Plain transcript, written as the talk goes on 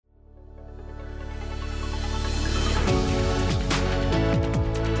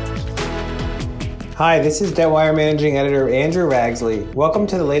Hi, this is DebtWire Managing Editor Andrew Ragsley. Welcome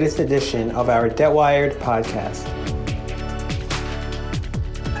to the latest edition of our DebtWired podcast.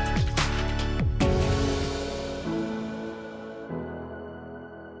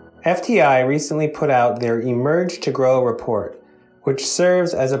 FTI recently put out their Emerge to Grow report, which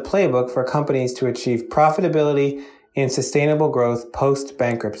serves as a playbook for companies to achieve profitability and sustainable growth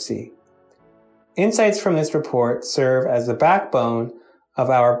post-bankruptcy. Insights from this report serve as the backbone of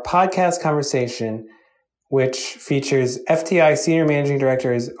our podcast conversation, which features FTI Senior Managing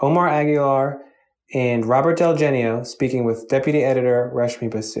Directors Omar Aguilar and Robert Del Genio speaking with Deputy Editor Rashmi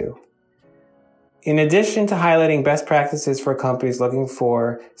Basu. In addition to highlighting best practices for companies looking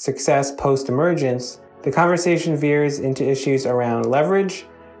for success post-emergence, the conversation veers into issues around leverage,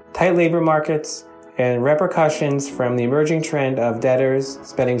 tight labor markets, and repercussions from the emerging trend of debtors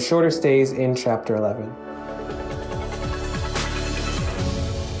spending shorter stays in Chapter 11.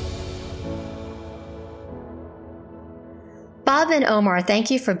 Bob and Omar, thank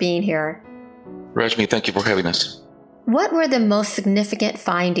you for being here. Rashmi, thank you for having us. What were the most significant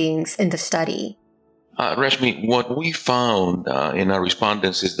findings in the study? Rashmi, what we found in our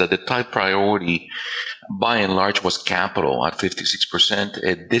respondents is that the top priority, by and large, was capital at 56%.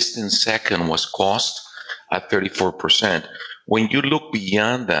 A distant second was cost at 34%. When you look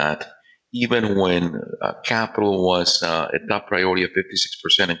beyond that, even when capital was a top priority of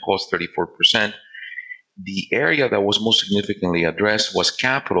 56% and cost 34%, the area that was most significantly addressed was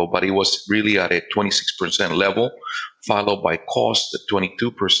capital, but it was really at a 26% level, followed by cost at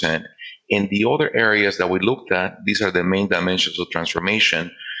 22%. And the other areas that we looked at, these are the main dimensions of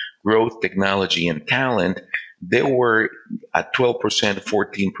transformation: growth, technology, and talent. They were at 12%,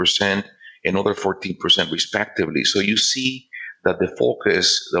 14%, and other 14% respectively. So you see that the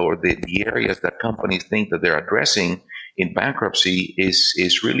focus or the areas that companies think that they're addressing in bankruptcy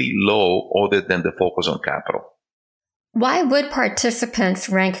is really low, other than the focus on capital. Why would participants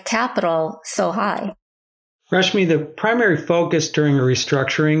rank capital so high? Rashmi, the primary focus during a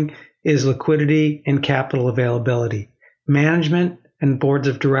restructuring is liquidity and capital availability. Management and boards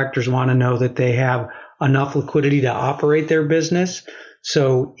of directors want to know that they have enough liquidity to operate their business.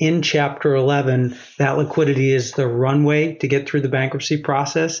 So in Chapter 11, that liquidity is the runway to get through the bankruptcy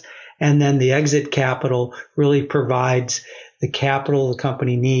process. And then the exit capital really provides the capital the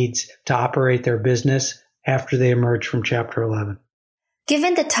company needs to operate their business after they emerge from Chapter 11.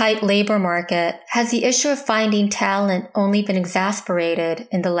 Given the tight labor market, has the issue of finding talent only been exacerbated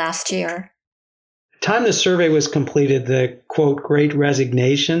in the last year? At the time the survey was completed, the, quote, great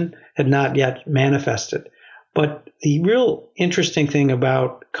resignation had not yet manifested. But the real interesting thing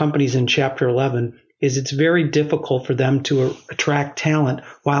about companies in Chapter 11 is it's very difficult for them to attract talent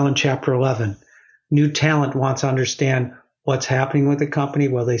while in Chapter 11. New talent wants to understand what's happening with the company,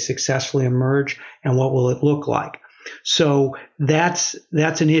 will they successfully emerge, and what will it look like. So that's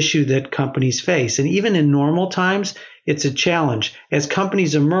an issue that companies face. And even in normal times, it's a challenge. As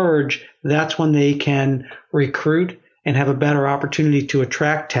companies emerge, that's when they can recruit and have a better opportunity to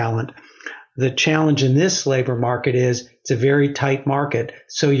attract talent. The challenge in this labor market is it's a very tight market.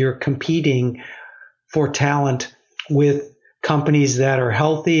 So you're competing for talent with companies that are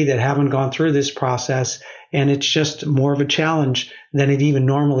healthy, that haven't gone through this process. And it's just more of a challenge than it even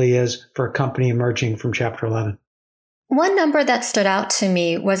normally is for a company emerging from Chapter 11. One number that stood out to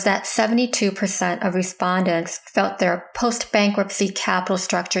me was that 72% of respondents felt their post-bankruptcy capital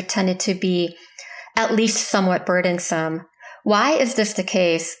structure tended to be at least somewhat burdensome. Why is this the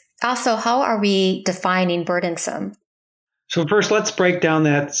case? Also, how are we defining burdensome? So first, let's break down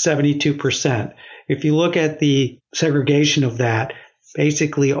that 72%. If you look at the segregation of that,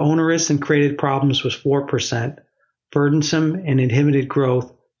 basically onerous and created problems was 4%, burdensome and inhibited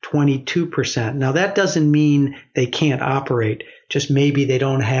growth 22%. Now that doesn't mean they can't operate, just maybe they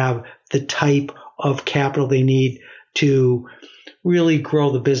don't have the type of capital they need to really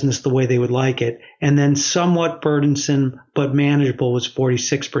grow the business the way they would like it. And then somewhat burdensome but manageable was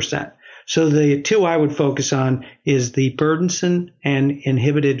 46%. So the two I would focus on is the burdensome and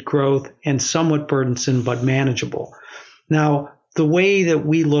inhibited growth and somewhat burdensome but manageable. Now, the way that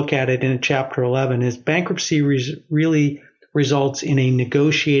we look at it in Chapter 11 is bankruptcy really results in a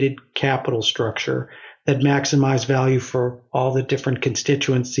negotiated capital structure that maximizes value for all the different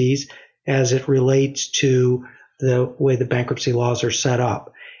constituencies as it relates to the way the bankruptcy laws are set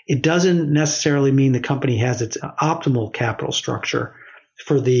up. It doesn't necessarily mean the company has its optimal capital structure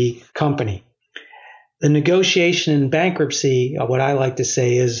for the company. The negotiation in bankruptcy, what I like to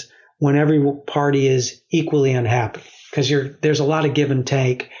say, is when every party is equally unhappy, because there's a lot of give and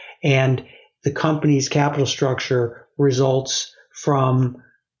take, and the company's capital structure results from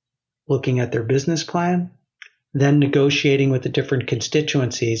looking at their business plan, then negotiating with the different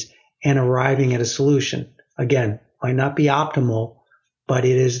constituencies and arriving at a solution. Again, might not be optimal, but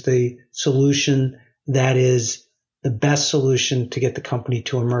it is the solution that is the best solution to get the company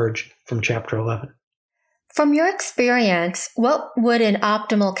to emerge from Chapter 11. From your experience, what would an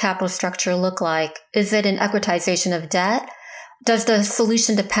optimal capital structure look like? Is it an equitization of debt? Does the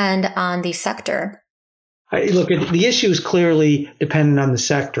solution depend on the sector? Look, the issue is clearly dependent on the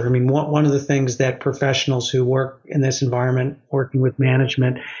sector. I mean, one of the things that professionals who work in this environment, working with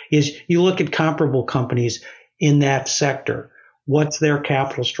management, is you look at comparable companies in that sector. What's their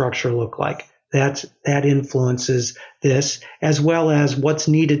capital structure look like? That influences this, as well as what's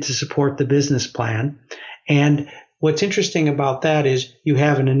needed to support the business plan. And what's interesting about that is you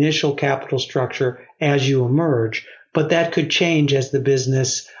have an initial capital structure as you emerge, but that could change as the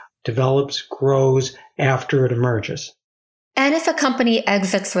business develops, grows after it emerges. And if a company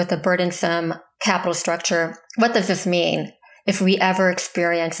exits with a burdensome capital structure, what does this mean if we ever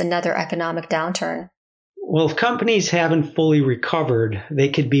experience another economic downturn? Well, if companies haven't fully recovered, they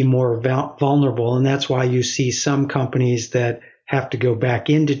could be more vulnerable. And that's why you see some companies that have to go back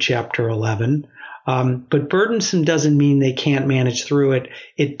into Chapter 11. But burdensome doesn't mean they can't manage through it.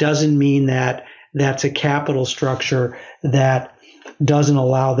 It doesn't mean that that's a capital structure that doesn't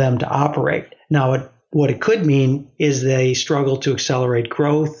allow them to operate. Now, what it could mean is they struggle to accelerate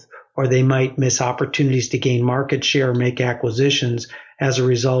growth, or they might miss opportunities to gain market share or make acquisitions as a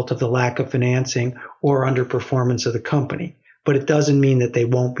result of the lack of financing or underperformance of the company. But it doesn't mean that they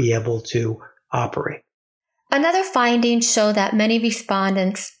won't be able to operate. Another finding showed that many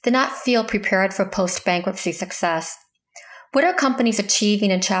respondents did not feel prepared for post-bankruptcy success. What are companies achieving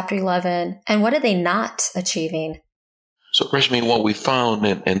in Chapter 11, and what are they not achieving? So, Rashmi, what we found,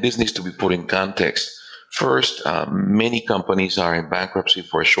 and this needs to be put in context. First, many companies are in bankruptcy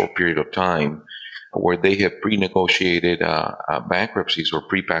for a short period of time, where they have pre-negotiated bankruptcies or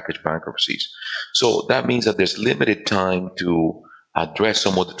pre-packaged bankruptcies. So that means that there's limited time to address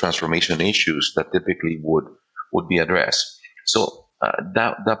some of the transformation issues that typically would be addressed. So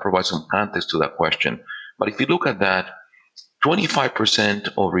that provides some context to that question. But if you look at that, 25%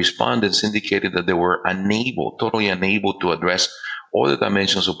 of respondents indicated that they were totally unable to address all the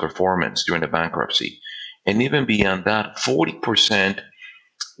dimensions of performance during the bankruptcy. And even beyond that, 40%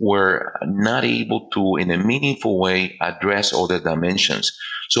 were not able to, in a meaningful way, address all the dimensions.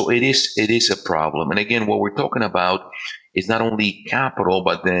 So it is a problem. And again, what we're talking about is not only capital,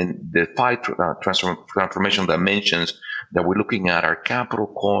 but then the five transformation dimensions that we're looking at are capital,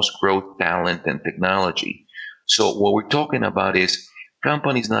 cost, growth, talent, and technology. So what we're talking about is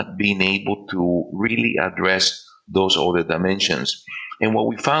companies not being able to really address those other dimensions. And what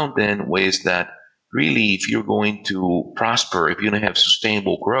we found then was that really, if you're going to prosper, if you're going to have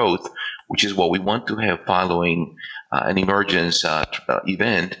sustainable growth, which is what we want to have following an emergence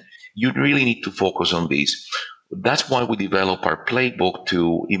event, you really need to focus on these. That's why we developed our playbook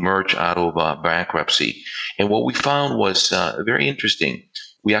to emerge out of bankruptcy. And what we found was very interesting.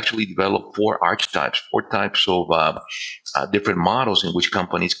 We actually developed four archetypes, four types of different models in which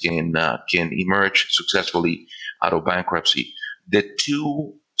companies can emerge successfully out of bankruptcy. The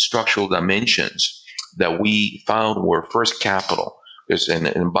two structural dimensions that we found were first capital,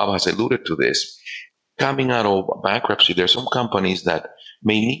 and Bob has alluded to this. Coming out of bankruptcy, there's some companies that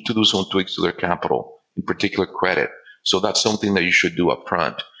may need to do some tweaks to their capital, in particular credit. So that's something that you should do up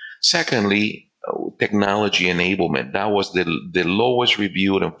front. Secondly, technology enablement. That was the lowest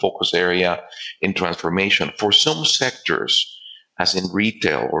reviewed and focus area in transformation. For some sectors, as in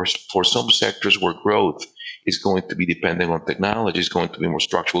retail, or for some sectors where growth is going to be dependent on technology, is going to be more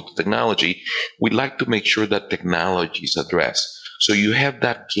structural to technology, we'd like to make sure that technology is addressed. So you have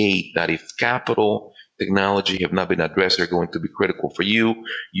that gate that if capital, technology have not been addressed, they're going to be critical for you.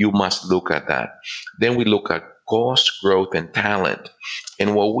 You must look at that. Then we look at cost, growth, and talent.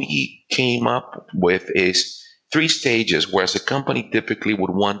 And what we came up with is 3 stages, whereas a company typically would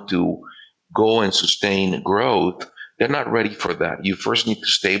want to go and sustain growth. They're not ready for that. You first need to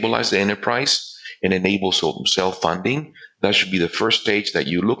stabilize the enterprise and enable some self-funding. That should be the first stage that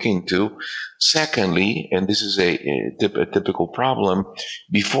you look into. Secondly, and this is a typical problem,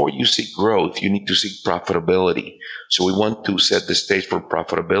 before you seek growth, you need to seek profitability. So we want to set the stage for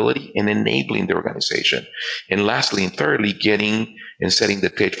profitability and enabling the organization. And lastly and thirdly, getting and setting the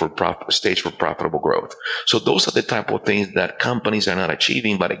stage for profitable growth. So those are the type of things that companies are not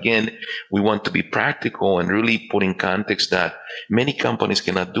achieving. But again, we want to be practical and really put in context that many companies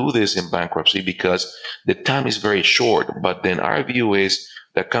cannot do this in bankruptcy because the time is very short. But then our view is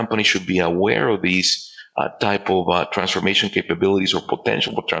that companies should be aware of these type of transformation capabilities or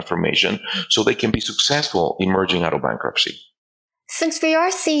potential for transformation so they can be successful emerging out of bankruptcy. Since we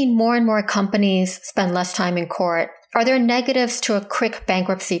are seeing more and more companies spend less time in court, are there negatives to a quick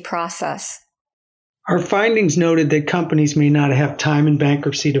bankruptcy process? Our findings noted that companies may not have time in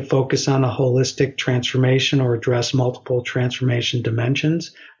bankruptcy to focus on a holistic transformation or address multiple transformation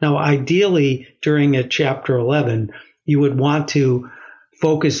dimensions. Now, ideally, during a Chapter 11, you would want to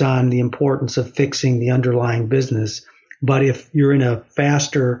focus on the importance of fixing the underlying business. But if you're in a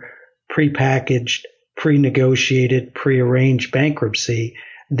faster, prepackaged, pre-negotiated, pre-arranged bankruptcy,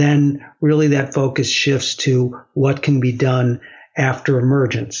 then really that focus shifts to what can be done after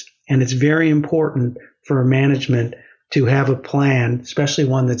emergence. And it's very important for management to have a plan, especially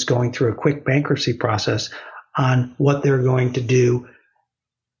one that's going through a quick bankruptcy process, on what they're going to do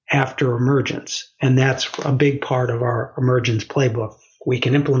after emergence. And that's a big part of our emergence playbook. We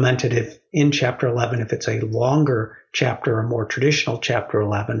can implement it in Chapter 11 if it's a longer chapter, a more traditional Chapter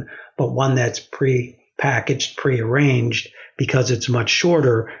 11, but one that's pre-packaged, pre-arranged, because it's much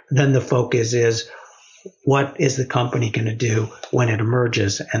shorter. Then the focus is, what is the company going to do when it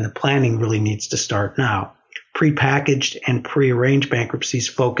emerges? And the planning really needs to start now. Pre-packaged and pre-arranged bankruptcies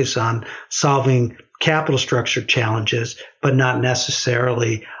focus on solving capital structure challenges, but not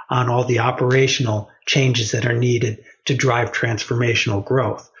necessarily on all the operational changes that are needed to drive transformational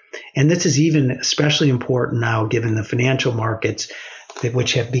growth. And this is even especially important now given the financial markets,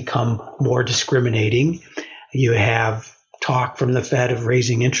 which have become more discriminating. You have talk from the Fed of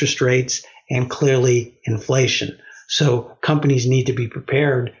raising interest rates and clearly inflation. So companies need to be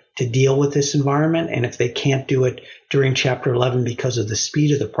prepared to deal with this environment. And if they can't do it during Chapter 11 because of the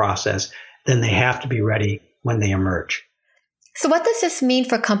speed of the process, then they have to be ready when they emerge. So what does this mean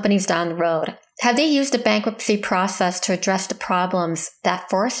for companies down the road? Have they used the bankruptcy process to address the problems that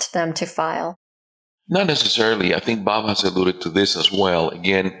forced them to file? Not necessarily. I think Bob has alluded to this as well.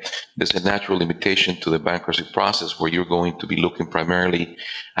 Again, there's a natural limitation to the bankruptcy process where you're going to be looking primarily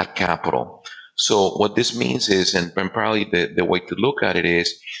at capital. So what this means is, and probably the way to look at it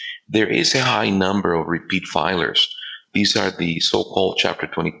is, there is a high number of repeat filers. These are the so-called Chapter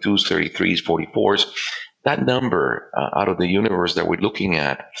 22s, 33s, 44s. That number out of the universe that we're looking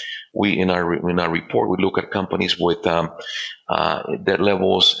at, we in our report we look at companies with debt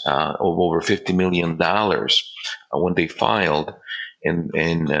levels of over $50 million when they filed,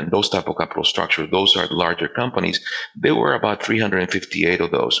 and those type of capital structure. Those are larger companies. There were about 358 of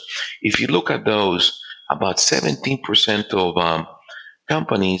those. If you look at those, about 17% of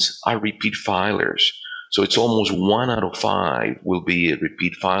companies are repeat filers. So it's almost 1 out of 5 will be a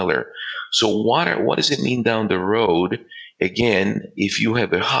repeat filer. So what does it mean down the road? Again, if you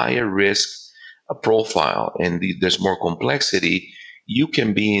have a higher risk profile and there's more complexity, you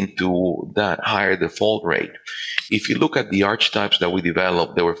can be into that higher default rate. If you look at the archetypes that we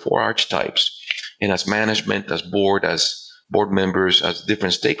developed, there were 4 archetypes. And as management, as board members, as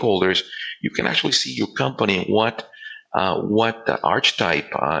different stakeholders, you can actually see your company what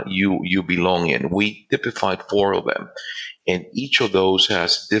archetype you belong in. We typified 4 of them, and each of those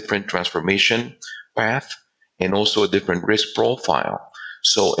has different transformation path and also a different risk profile.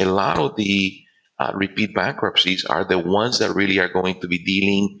 So a lot of the repeat bankruptcies are the ones that really are going to be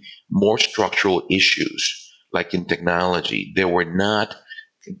dealing more structural issues, like in technology. They were not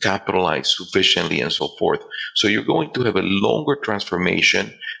capitalized sufficiently and so forth. So you're going to have a longer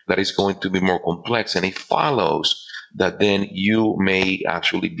transformation that is going to be more complex, and it follows that then you may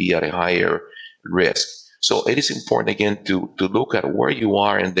actually be at a higher risk. So it is important, again, to look at where you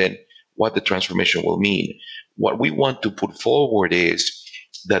are and then what the transformation will mean. What we want to put forward is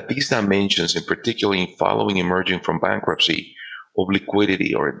that these dimensions, in particular in following emerging from bankruptcy, of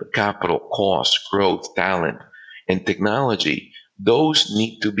liquidity or capital, cost, growth, talent, and technology, those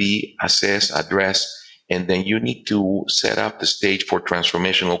need to be assessed, addressed, and then you need to set up the stage for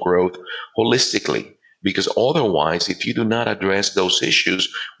transformational growth holistically. Because otherwise, if you do not address those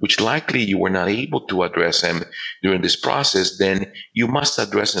issues, which likely you were not able to address them during this process, then you must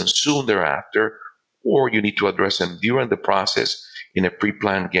address them soon thereafter, or you need to address them during the process in a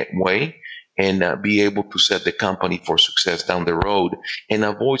pre-planned way, and be able to set the company for success down the road and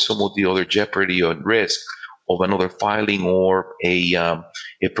avoid some of the other jeopardy or risk of another filing or a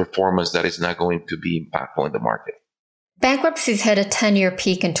performance that is not going to be impactful in the market. Bankruptcies hit a 10-year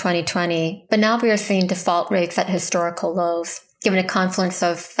peak in 2020, but now we are seeing default rates at historical lows, given a confluence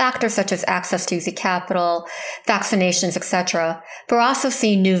of factors such as access to easy capital, vaccinations, etc. But we're also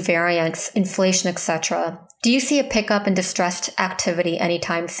seeing new variants, inflation, etc. Do you see a pickup in distressed activity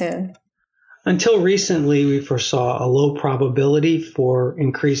anytime soon? Until recently, we foresaw a low probability for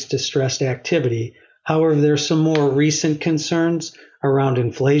increased distressed activity, However, there's some more recent concerns around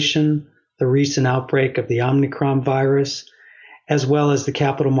inflation, the recent outbreak of the Omicron virus, as well as the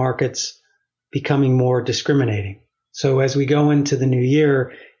capital markets becoming more discriminating. So as we go into the new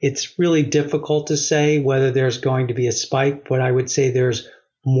year, it's really difficult to say whether there's going to be a spike, but I would say there's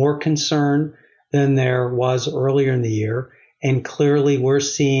more concern than there was earlier in the year. And clearly we're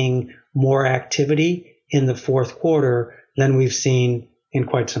seeing more activity in the fourth quarter than we've seen in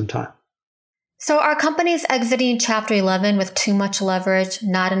quite some time. So are companies exiting Chapter 11 with too much leverage,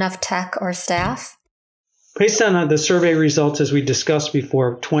 not enough tech or staff? Based on the survey results, as we discussed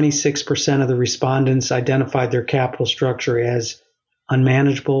before, 26% of the respondents identified their capital structure as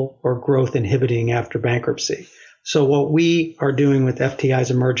unmanageable or growth inhibiting after bankruptcy. So what we are doing with FTI's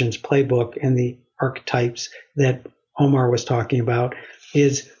Emergence Playbook and the archetypes that Omar was talking about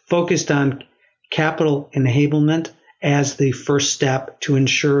is focused on capital enablement as the first step to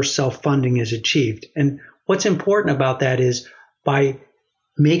ensure self-funding is achieved. And what's important about that is by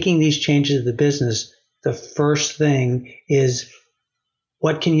making these changes to the business, the first thing is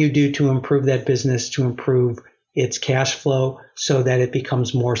what can you do to improve that business, to improve its cash flow so that it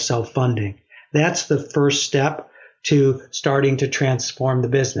becomes more self-funding. That's the first step to starting to transform the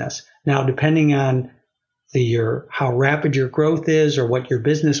business. Now, depending on how rapid your growth is or what your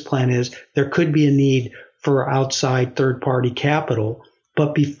business plan is, there could be a need for outside third-party capital.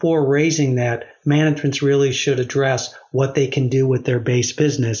 But before raising that, management really should address what they can do with their base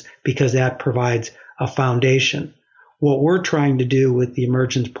business because that provides a foundation. What we're trying to do with the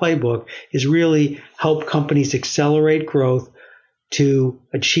Emergence Playbook is really help companies accelerate growth to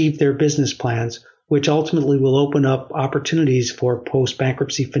achieve their business plans, which ultimately will open up opportunities for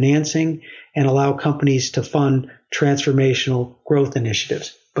post-bankruptcy financing and allow companies to fund transformational growth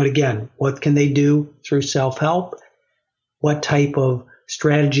initiatives. But again, what can they do through self-help? What type of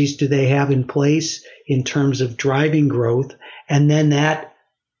strategies do they have in place in terms of driving growth? And then that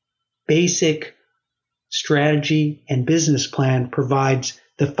basic strategy and business plan provides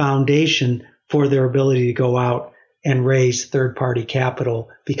the foundation for their ability to go out and raise third-party capital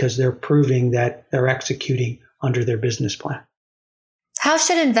because they're proving that they're executing under their business plan. How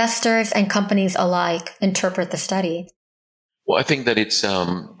should investors and companies alike interpret the study? Well, I think that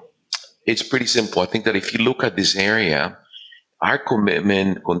it's pretty simple. I think that if you look at this area, our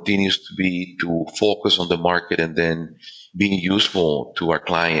commitment continues to be to focus on the market and then being useful to our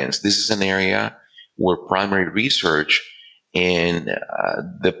clients. This is an area where primary research and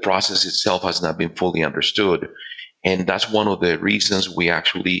the process itself has not been fully understood. And that's one of the reasons we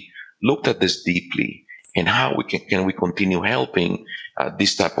actually looked at this deeply and how we can we continue helping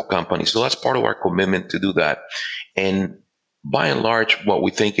this type of companies. So that's part of our commitment to do that. And by and large, what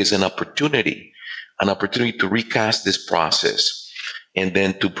we think is an opportunity to recast this process and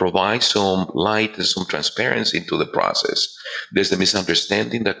then to provide some light and some transparency into the process. There's the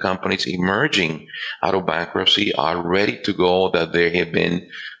misunderstanding that companies emerging out of bankruptcy are ready to go, that they have been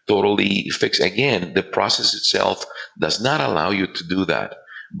totally fixed. Again, the process itself does not allow you to do that.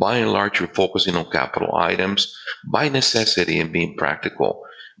 By and large, you're focusing on capital items by necessity and being practical.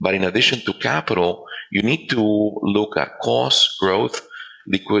 But in addition to capital, you need to look at cost, growth,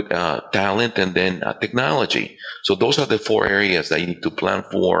 liquid talent, and then technology. So those are the four areas that you need to plan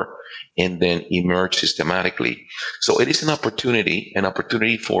for and then emerge systematically. So it is an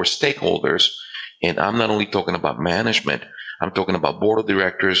opportunity for stakeholders. And I'm not only talking about management, I'm talking about board of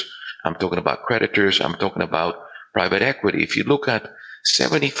directors, I'm talking about creditors, I'm talking about private equity. If you look at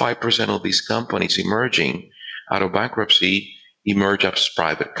 75% of these companies emerging out of bankruptcy emerge as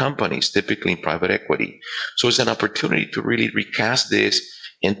private companies, typically in private equity. So it's an opportunity to really recast this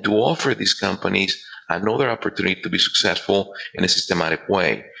and to offer these companies another opportunity to be successful in a systematic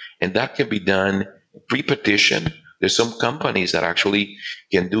way. And that can be done pre-petition. There's some companies that actually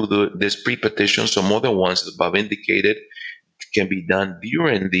can do this pre-petition. Some other ones, as Bob indicated, can be done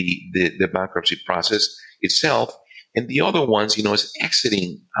during the bankruptcy process itself. And the other ones, is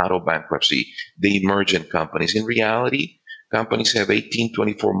exiting out of bankruptcy, the emergent companies. In reality, companies have 18,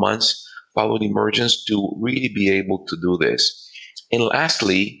 24 months following emergence to really be able to do this. And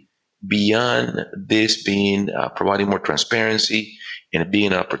lastly, beyond this being providing more transparency and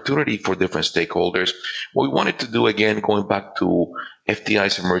being an opportunity for different stakeholders, what we wanted to do, again, going back to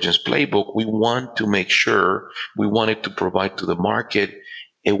FTI's Emergence Playbook, we wanted to provide to the market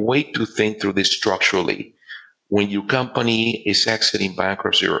a way to think through this structurally. when your company is exiting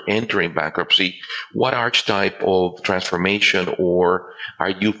bankruptcy or entering bankruptcy, what archetype of transformation or are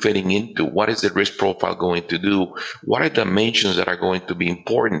you fitting into? What is the risk profile going to do? What are the dimensions that are going to be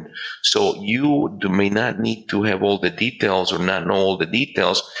important? So you may not need to have all the details or not know all the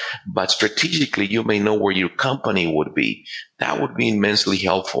details, but strategically you may know where your company would be. That would be immensely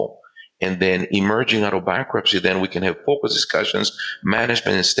helpful. And then emerging out of bankruptcy, then we can have focused discussions.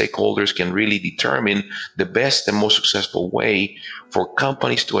 Management and stakeholders can really determine the best and most successful way for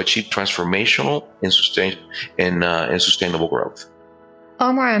companies to achieve transformational and sustainable growth.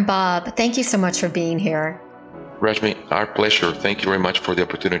 Omar and Bob, thank you so much for being here. Rashmi, our pleasure. Thank you very much for the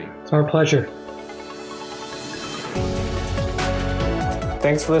opportunity. It's our pleasure.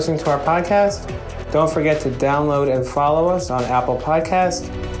 Thanks for listening to our podcast. Don't forget to download and follow us on Apple Podcasts,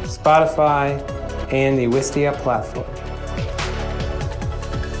 Spotify, and the Wistia platform.